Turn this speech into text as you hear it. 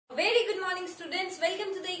morning students.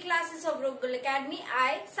 Welcome to the classes of Rogul Academy.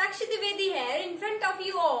 I, Sakshi Dwivedi here in front of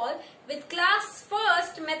you all with class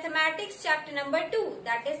first mathematics chapter number 2,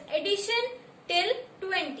 that is addition till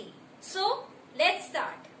 20. So let's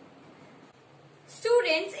start.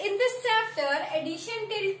 Students, in this chapter addition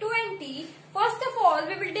till 20, first of all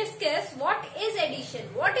we will discuss what is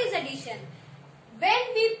addition. What is addition?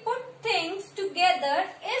 When we put things together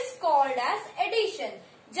is called as addition.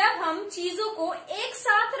 जब हम चीजों को एक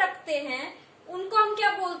साथ रखते हैं उनको हम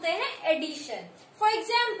क्या बोलते हैं? Addition. For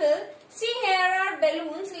example, see here are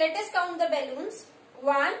balloons. Let us count the balloons.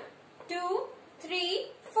 1, 2, 3,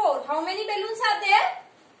 4. How many balloons are there?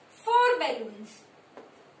 4 balloons.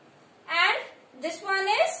 And this one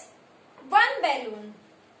is 1 balloon.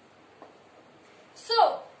 So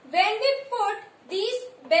when we put these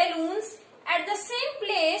balloons at the same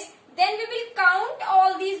place, then we will count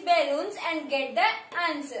all these balloons and get the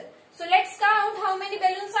answer. So let's count how many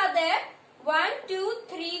balloons are there. 1, 2,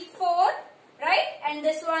 3, 4, right? And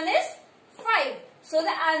this one is 5. So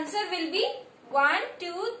the answer will be 1,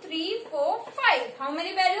 2, 3, 4, 5. How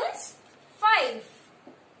many balloons? 5.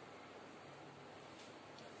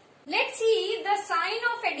 Let's see the sign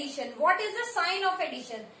of addition. What is the sign of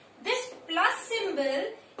addition? This plus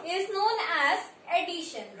symbol is known as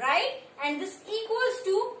addition, right? And this equals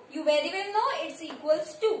to, you very well know it's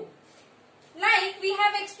equals to. Like we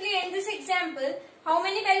have explained this example, how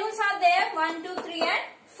many balloons are there? 1, 2, 3 and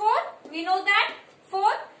 4. We know that 4.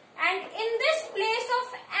 And in this place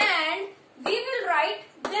of and, we will write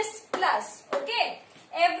this plus. Okay.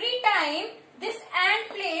 Every time this and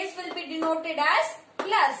place will be denoted as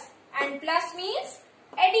plus. And plus means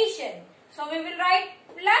addition. So we will write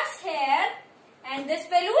plus here and this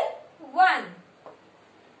balloon 1.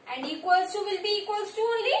 And equals to will be equals to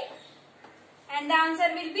only. And the answer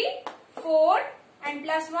will be 4 and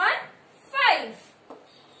plus 1, 5.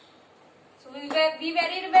 So we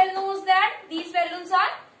very well knows that these balloons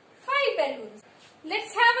are 5 balloons.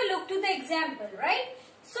 Let's have a look to the example, right?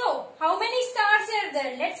 So how many stars are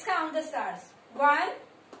there? Let's count the stars. 1,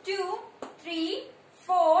 2, 3,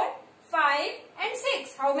 4, 5 and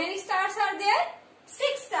 6. How many stars are there?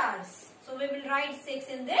 6 stars. So we will write 6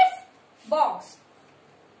 in this box.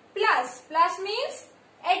 Plus. Plus means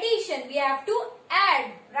addition. We have to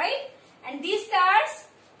add, right? And these stars,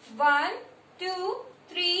 1, 2,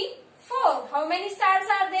 3, 4. How many stars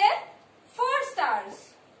are there? 4 stars.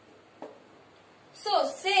 So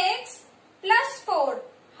 6 plus 4.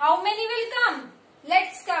 How many will come?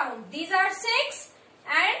 Let's count. These are 6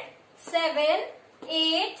 and 7,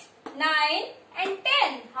 8, 9 and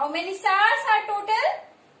 10. How many stars are total?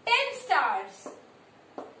 10 stars.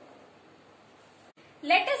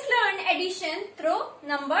 Let us learn addition through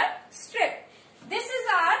number strip. This is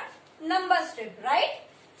our number strip, right?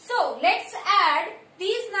 So let's add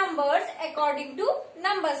these numbers according to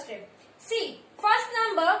number strip. See, first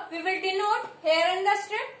number we will denote here in the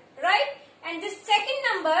strip, right? And this second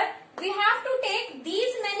number we have to take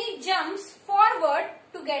these many jumps forward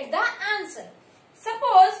to get the answer.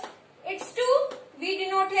 Suppose it's 2, we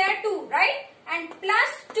denote here 2, right? And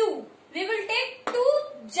plus 2, we will take 2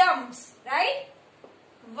 jumps, right?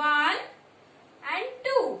 1 and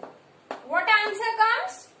 2. What answer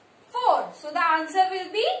comes? 4. So the answer will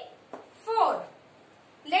be 4.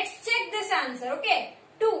 Let's check this answer, okay?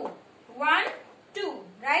 2. 1, 2,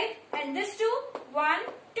 right? And this 2, 1,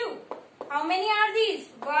 2. How many are these?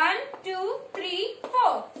 1, 2, 3,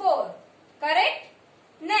 4. 4. Correct?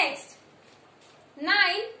 Next, 9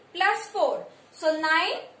 plus 4. So 9,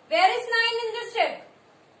 where is 9 in the strip?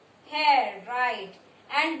 Here, right.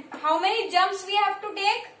 And how many jumps we have to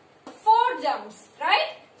take? 4 jumps,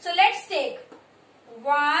 right? So let's take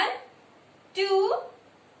 1, 2,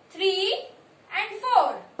 3 and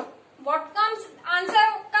 4. What comes? Answer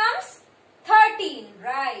comes 13,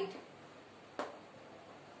 right?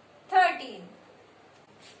 13.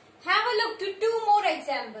 Have a look to 2 more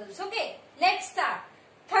examples, okay? Let's start.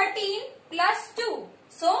 13 plus 2.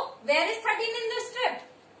 So where is 13 in the strip?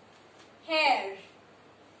 Here,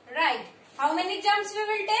 right. How many jumps we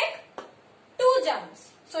will take? 2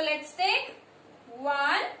 jumps. So let's take 1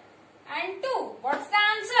 and 2. What's the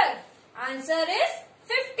answer? Answer is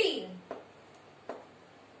 15.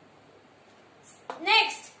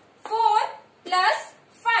 Next, 4 plus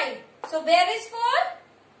 5. So where is 4?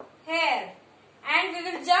 Here. And we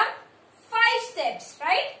will jump 5 steps,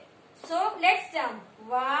 right? So let's jump.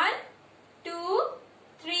 1, 2,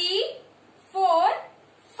 3, 4,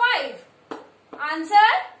 5. Answer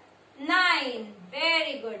 9.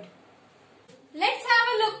 Very good. Let's have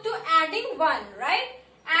a look to adding 1, right?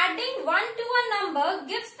 Adding 1 to a number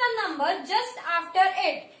gives the number just after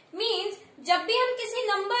it. Means जब भी हम किसी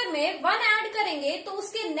number में 1 add करेंगे तो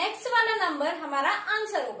उसके next वाला number हमारा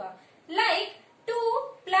आंसर होगा. Like 2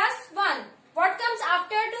 plus 1. What comes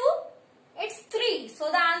after 2? It's 3.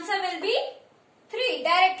 So the answer will be 3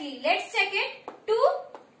 directly. Let's check it. 2.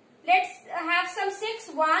 Let's have some 6.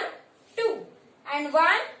 1, 2. And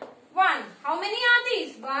 1, 1. How many are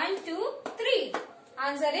these? 1, 2, 3.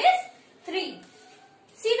 Answer is 3.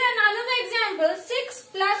 See then another example. 6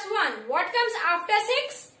 plus 1. What comes after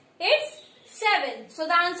 6? It's 7. So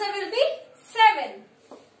the answer will be 7.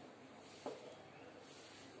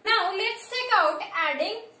 Now let's check out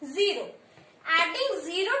adding 0. Adding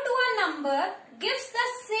 0 to a number gives the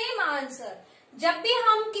same answer. जब भी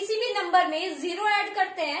हम किसी भी number में 0 add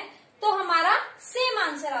करते हैं तो हमारा सेम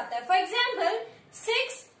आंसर आता है. For example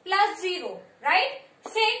 6 plus 0, right?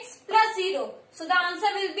 6 plus 0. So the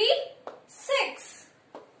answer will be 6.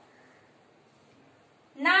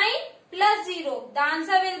 9 plus 0. The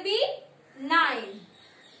answer will be 9.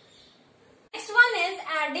 Next one is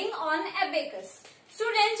adding on abacus.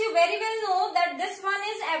 Students, you very well know that this one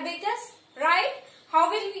is abacus, right? How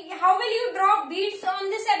will you draw beads on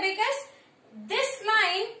this abacus? This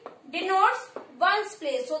line denotes ones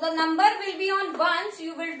place. So the number will be on ones.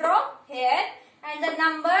 You will draw here, and the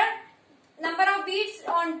number of beads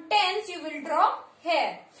on tens you will draw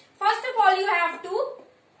here. First of all, you have to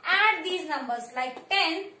add these numbers like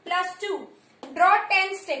 10 plus 2. Draw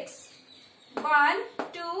 10 sticks. 1,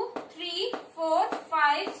 2, 3, 4,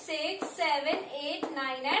 5, 6, 7, 8,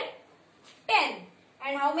 9 and 10.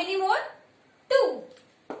 And how many more? 2.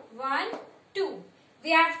 1, 2.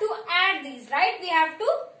 We have to add these, right? We have to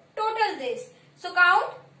total this. So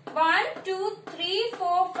count 1, 2, 3,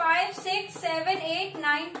 4, 5, 6, 7, 8,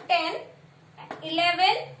 9, 10, 11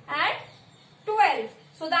 and 12.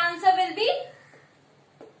 So the answer will be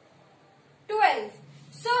 12.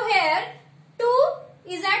 So here 2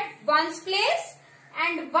 is at ones place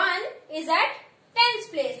and 1 is at tens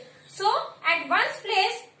place. So at ones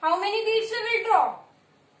place, how many beads we will draw?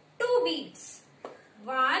 2 beads.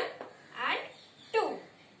 1 and 2.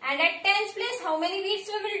 And at tens place, how many beads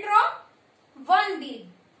we will draw? 1 bead.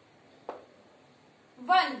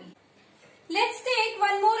 1 bead. Let's take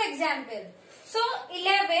one more example. So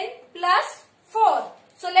 11 plus 4.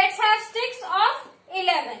 So let's have sticks of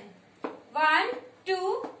 11. 1,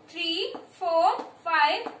 2, 3, 4,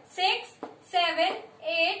 5, 6, 7,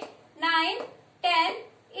 8, 9, 10,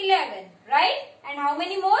 11. Right? And how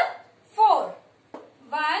many more? 4.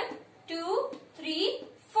 1, 2, 3,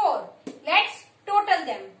 4. Let's total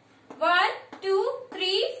them. 1, 2,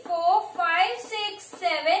 3, 4, 5, 6,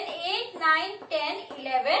 7, 8, 9, 10,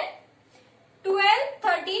 11, 12,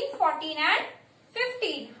 13, 14 and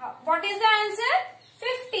 15. What is the answer?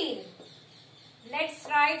 15. Let's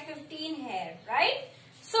write 15 here, right?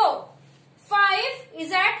 So, 5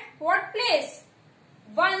 is at what place?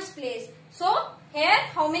 Ones place. So, here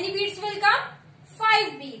how many beads will come?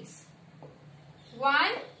 5 beads. 1,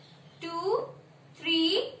 2,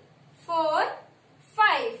 3, 4,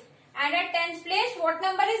 5. And at tens place, what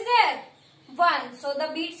number is there? 1. So,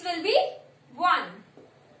 the beads will be 1.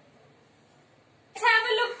 Let's have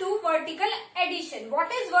a look to vertical addition.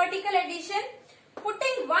 What is vertical addition?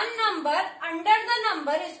 Putting one number under the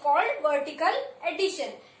number is called vertical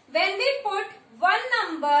addition. When we put one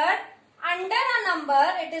number under a number,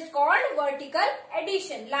 it is called vertical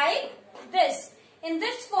addition. Like this. In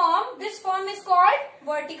this form is called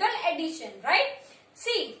vertical addition, right?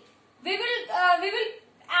 See, we will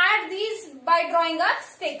add these by drawing a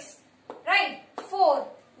sticks, right? 4.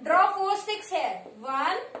 Draw 4 sticks here.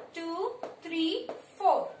 1, 2, 3,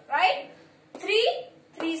 4, right?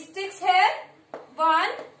 3 sticks here. 1,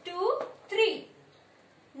 2, 3.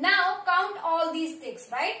 Now count all these sticks,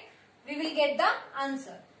 right? We will get the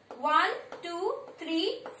answer. 1, 2,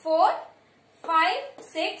 3, 4, 5,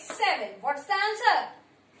 6, 7. What's the answer?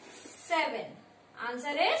 7.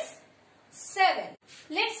 Answer is 7.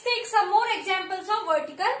 Let's take some more examples of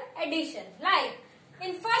vertical addition. Like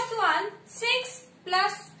in first one, 6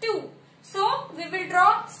 plus 2. So we will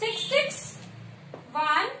draw 6 sticks.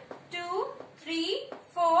 1, 2, 3,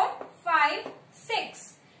 4, 5,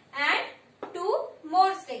 6. And 2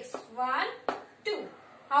 more sticks. 1, 2.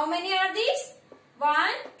 How many are these? 1,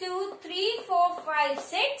 2, 3, 4, 5,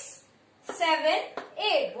 6, 7,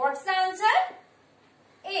 8. What's the answer?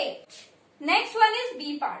 8. Next one is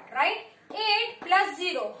B part, right? 8 plus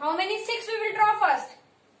 0. How many sticks we will draw first?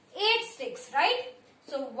 8 sticks, right?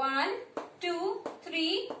 So 1, 2,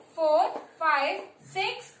 3, 4, 5,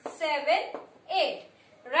 6, 7, 8.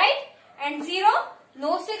 Right? And 0?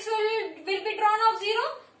 No sticks will be drawn of 0.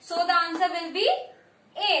 So the answer will be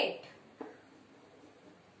 8.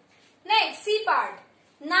 Next, C part.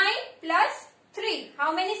 9 plus 3. 3.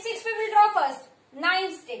 How many sticks we will draw first?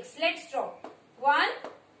 9 sticks. Let's draw. 1,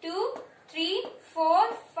 2, 3,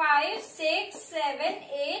 4, 5, 6, 7,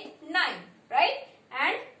 8, 9. Right?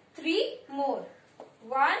 And 3 more.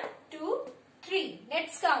 1, 2, 3.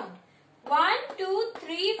 Let's count. 1, 2,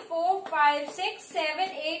 3, 4, 5, 6, 7,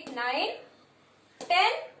 8, 9, 10,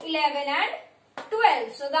 11 and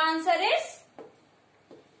 12. So the answer is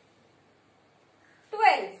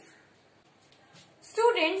 12.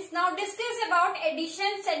 Students, now discuss about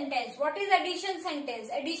addition sentence. What is addition sentence?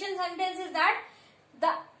 Addition sentence is that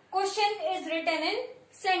the question is written in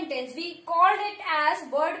sentence. We called it as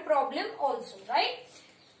word problem also, right?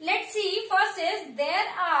 Let's see. First is there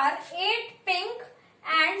are 8 pink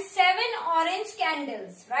and 7 orange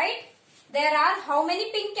candles, right? There are how many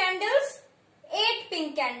pink candles? 8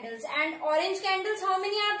 pink candles. And orange candles, how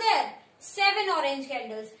many are there? 7 orange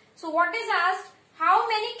candles. So what is asked? How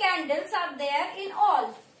many candles are there in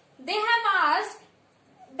all? They have asked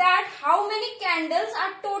that how many candles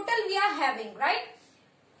are total we are having, right?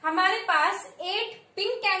 हमारे पास 8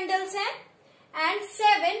 pink candles हैं and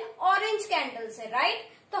 7 orange candles हैं, right?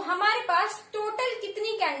 तो हमारे पास total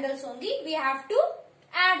कितनी candles होंगी? We have to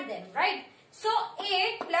add them, right? So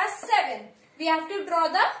 8 plus 7. We have to draw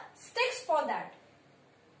the sticks for that.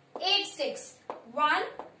 8 sticks. 1,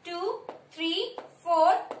 2, 3,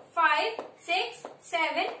 4, 5, 6,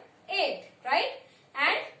 7, 8, right?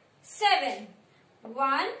 And 7.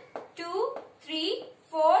 1, 2, 3,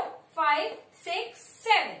 4, 5, 6,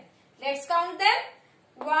 7. Let's count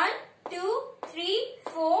them. 1, 2, 3,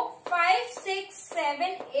 4, 5, 6,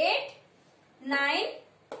 7, 8, 9,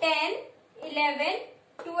 10, 11,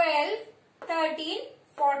 12, 13,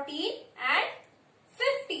 14 and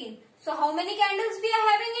 15. So how many candles we are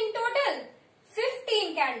having in total?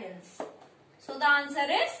 15 candles. So the answer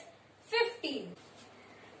is 15.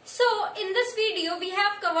 So in this video we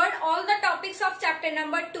have covered all the topics of chapter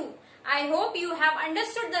number 2. I hope you have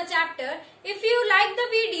understood the chapter. If you like the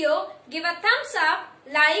video, give a thumbs up,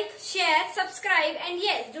 like, share, subscribe and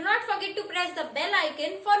yes, do not forget to press the bell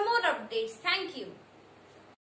icon for more updates. Thank you.